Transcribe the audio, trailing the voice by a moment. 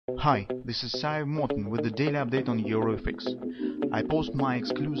Hi, this is Sive Morten with the daily update on EuroFX. I post my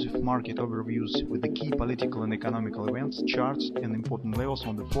exclusive market overviews with the key political and economical events, charts and important levels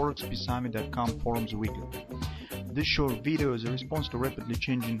on the ForexPeaceArmy.com forums weekly. This short video is a response to rapidly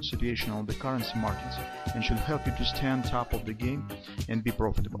changing situation on the currency markets and should help you to stay on top of the game and be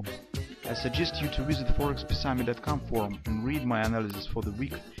profitable. I suggest you to visit ForexPeaceArmy.com forum and read my analysis for the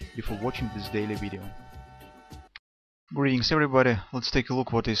week before watching this daily video. Greetings everybody, let's take a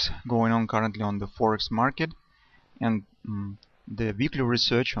look what is going on currently on the Forex market. And the weekly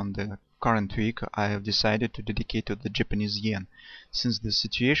research on the current week I have decided to dedicate to the Japanese yen, since the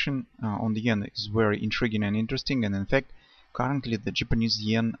situation on the yen is very intriguing and interesting, and in fact currently the Japanese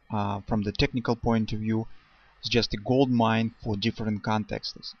yen from the technical point of view is just a gold mine for different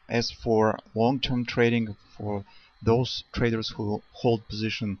contexts. As for long-term trading, for those traders who hold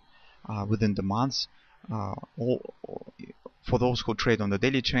position within the months, for those who trade on the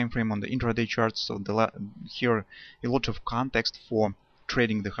daily time frame, on the intraday charts, so here a lot of context for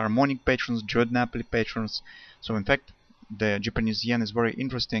trading the harmonic patterns, Jordan patterns. So in fact the Japanese yen is very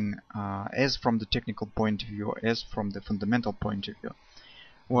interesting as from the technical point of view as from the fundamental point of view.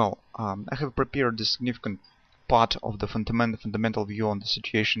 Well, I have prepared a significant part of the fundamental view on the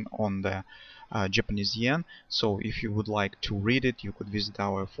situation on the Japanese yen. So if you would like to read it, you could visit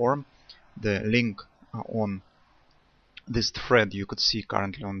our forum. The link on this thread you could see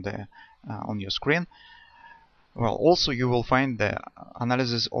currently on the on your screen. Well, also you will find the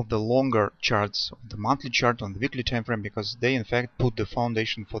analysis of the longer charts, the monthly chart on the weekly time frame, because they in fact put the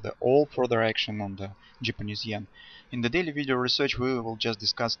foundation for the all further action on the Japanese yen. In the daily video research we will just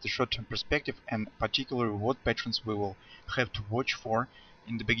discuss the short-term perspective and particularly what patterns we will have to watch for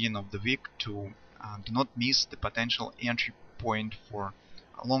in the beginning of the week to do not miss the potential entry point for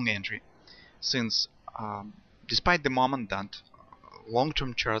a long entry, since despite the moment that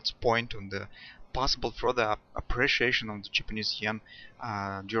long-term charts point on the possible further appreciation of the Japanese yen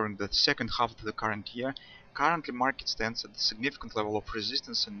during the second half of the current year, currently market stands at a significant level of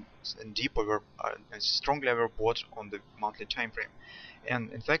resistance and deep strongly overbought on the monthly time frame.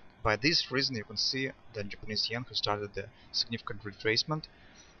 And in fact, by this reason, you can see that Japanese yen has started a significant retracement,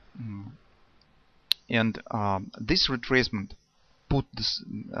 and this retracement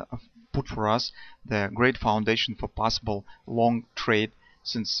put for us the great foundation for possible long trade,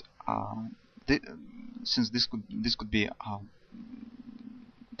 since this could be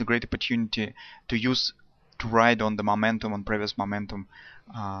the great opportunity to ride on the momentum, on previous momentum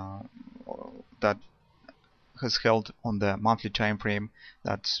that has held on the monthly time frame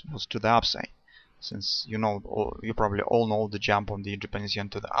that was to the upside. Since you probably all know the jump on the Japanese yen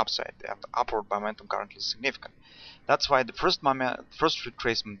to the upside, and the upward momentum currently is significant. That's why the first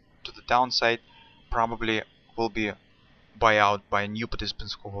retracement to the downside probably will be buyout by new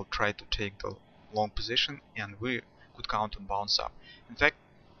participants who will try to take the long position, and we could count on bounce up. In fact,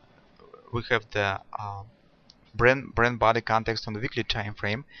 we have the brand body context on the weekly time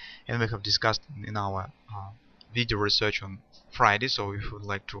frame, and we have discussed in our video research on Friday. So if you would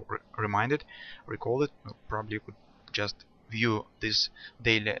like to recall it, probably you could just view this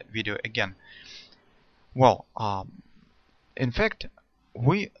daily video again. Well, in fact,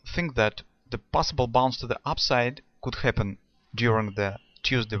 we think that the possible bounce to the upside could happen during the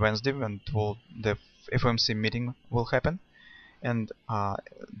Tuesday, Wednesday, when the FOMC meeting will happen. And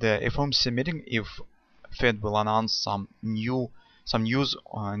the FOMC meeting, if Fed will announce some news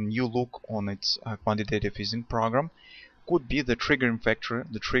on new look on its quantitative easing program, could be the triggering factor,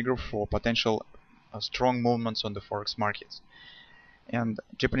 the trigger for potential strong movements on the forex markets. And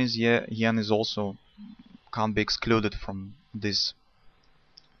Japanese yen is also can't be excluded from this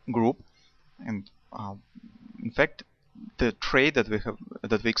group. And in fact, the trade that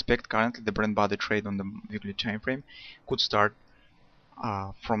we expect currently, the brand body trade on the weekly time frame, could start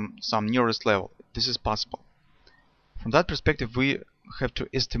from some nearest level. This is possible. From that perspective, we have to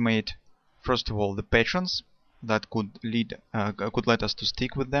estimate first of all the patterns that could let us to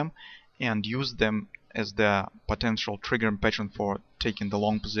stick with them and use them as the potential triggering pattern for taking the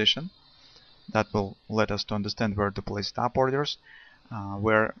long position. That will let us to understand where to place stop orders,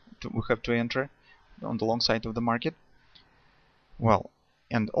 where we have to enter on the long side of the market. Well,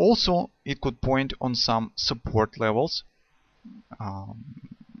 and also it could point on some support levels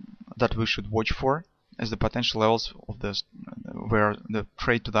that we should watch for as the potential levels of where the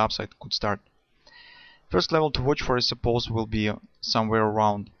trade to the upside could start. First level to watch for, I suppose, will be somewhere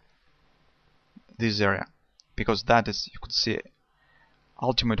around this area, because that is, you could see,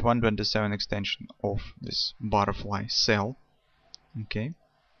 ultimate 127 extension of this butterfly cell. Okay,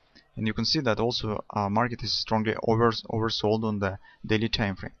 and you can see that also market is strongly oversold on the daily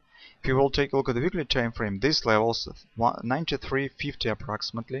time frame. If you will take a look at the weekly time frame, these levels of 93.50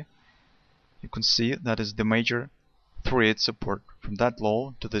 approximately, you can see that is the major 3-8 support from that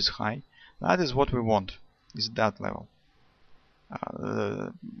low to this high. That is what we want, is that level.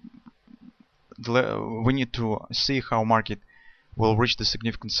 We need to see how market will reach the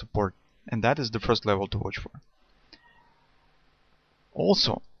significant support, and that is the first level to watch for.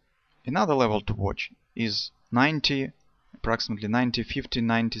 Also, another level to watch is 90, approximately 90.50,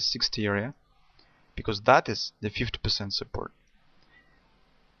 90.60 area, because that is the 50% support.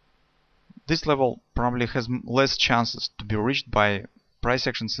 This level probably has less chances to be reached by price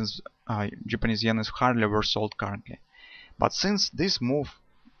action, since Japanese yen is hardly oversold currently. But since this move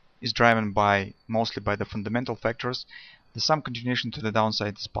is driven mostly by the fundamental factors, some continuation to the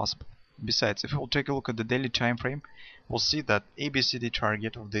downside is possible. Besides, if we'll take a look at the daily time frame, we'll see that ABCD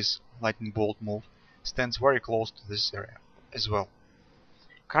target of this lightning bolt move stands very close to this area as well.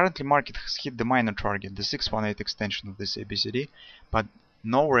 Currently, market has hit the minor target, the 618 extension of this ABCD, but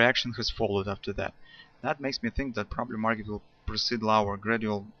no reaction has followed after that. That makes me think that probably market will proceed lower.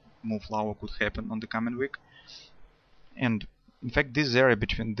 Gradual move lower could happen on the coming week. And in fact, this area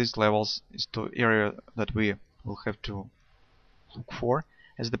between these levels is the area that we will have to look for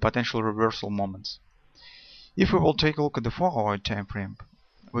as the potential reversal moments. If we will take a look at the 4-hour time frame,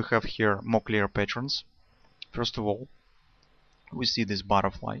 we have here more clear patterns. First of all, we see this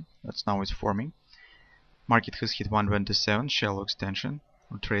butterfly that's now is forming. Market has hit 127, shallow extension,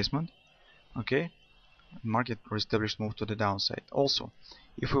 retracement. Okay, market reestablished move to the downside. Also,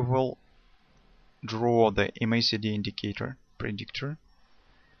 if we will draw the MACD indicator predictor,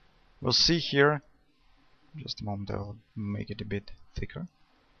 we'll see here, just a moment, I'll make it a bit thicker.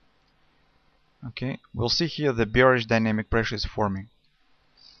 Okay, we'll see here the bearish dynamic pressure is forming.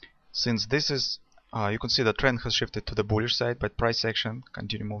 Since this is, you can see the trend has shifted to the bullish side, but price action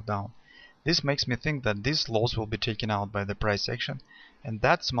continue move down. This makes me think that these lows will be taken out by the price action, and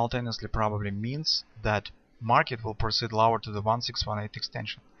that simultaneously probably means that market will proceed lower to the 1618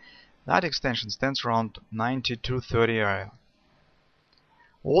 extension. That extension stands around 9230 area.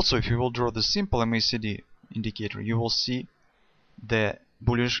 Also, if you will draw the simple MACD indicator, you will see the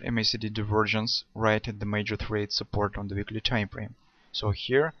bullish MACD divergence right at the major 3-8 support on the weekly time frame. So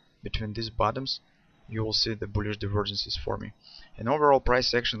here, between these bottoms, you will see the bullish divergence is forming. And overall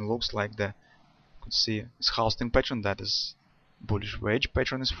price action looks like you could see this housing pattern, that is bullish wedge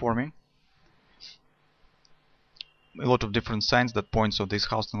pattern is forming. A lot of different signs that point so this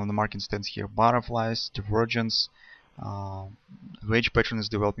housing on the market stands here. Butterflies, divergence, wedge pattern is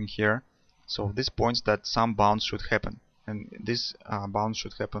developing here. So this points that some bounce should happen, and this bounce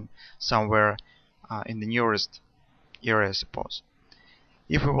should happen somewhere in the nearest area, I suppose.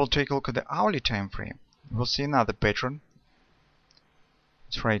 If we will take a look at the hourly time frame, we'll see another pattern.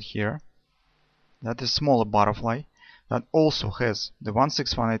 It's right here. That is smaller butterfly that also has the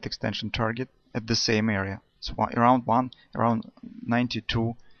 1618 extension target at the same area. It's around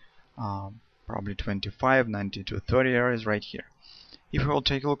 92, probably 25, 92.30 areas right here. If we will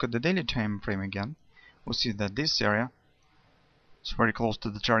take a look at the daily time frame again, we'll see that this area is very close to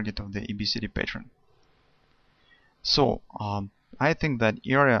the target of the ABCD pattern. So I think that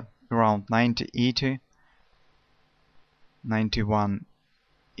area around 90.80,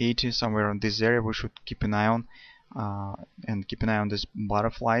 91.80, somewhere in this area we should keep an eye on, and keep an eye on these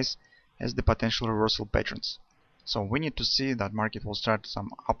butterflies as the potential reversal patterns. So we need to see that market will start some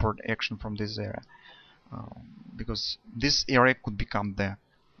upward action from this area, because this area could become the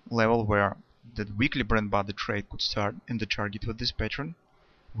level where the weekly bread and butter trade could start, and the target with this pattern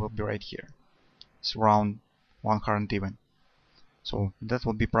will be right here. It's around 100 even. So that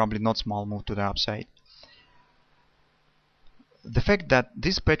will be probably not small move to the upside. The fact that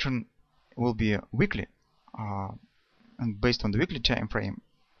this pattern will be weekly, and based on the weekly time frame,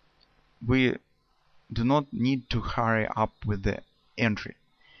 we do not need to hurry up with the entry.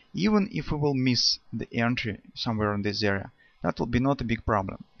 Even if we will miss the entry somewhere in this area, that will be not a big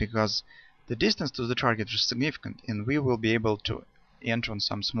problem, because the distance to the target is significant, and we will be able to enter on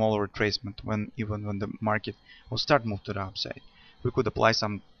some smaller retracement even when the market will start move to the upside. We could apply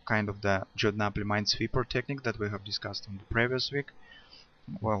some kind of the Jordan Napoli mine sweeper technique that we have discussed in the previous week.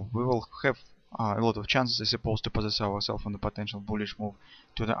 Well, we will have a lot of chances, I suppose, to possess ourselves on the potential bullish move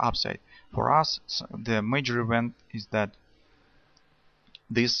to the upside. For us, the major event is that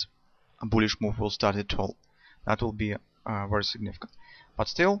this bullish move will start at all. That will be very significant. But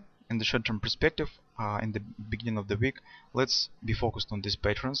still, in the short-term perspective, in the beginning of the week, let's be focused on these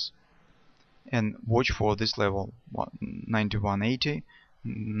patterns and watch for this level 91.80,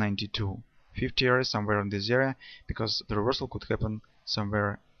 92.50 area, somewhere in this area, because the reversal could happen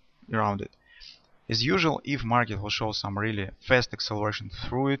somewhere around it. As usual, if market will show some really fast acceleration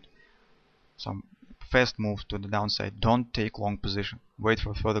through it, some fast move to the downside, don't take long position. Wait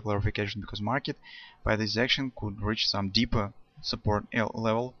for further clarification, because market by this action could reach some deeper support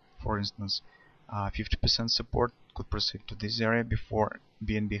level. For instance, 50% support could proceed to this area before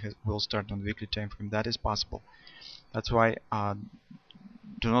BNB will start on weekly time frame. That is possible. That's why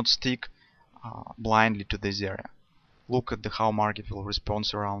do not stick blindly to this area. Look at how market will respond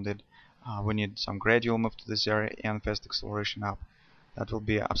around it. We need some gradual move to this area and fast acceleration up. That will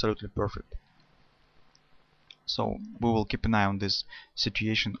be absolutely perfect. So we will keep an eye on this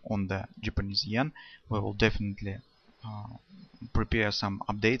situation on the Japanese yen. We will definitely prepare some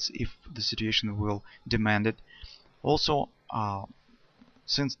updates if the situation will demand it. Also,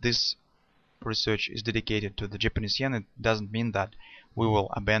 since this research is dedicated to the Japanese yen, it doesn't mean that we will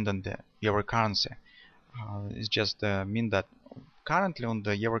abandon the euro currency. It just mean that currently on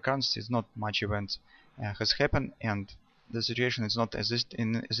the euro currency is not much events has happened, and the situation is not as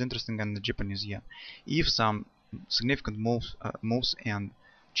interesting in the Japanese yen. If some significant moves and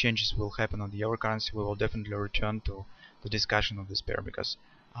changes will happen on the euro currency, we will definitely return to the discussion of this pair, because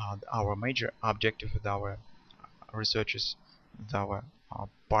our major objective with our researches, with our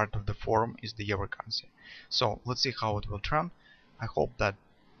part of the forum, is the euro currency. So let's see how it will turn. I hope that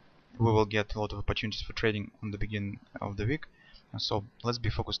we will get a lot of opportunities for trading on the beginning of the week. So let's be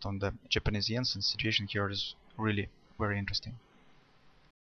focused on the Japanese yen, since the situation here is really very interesting.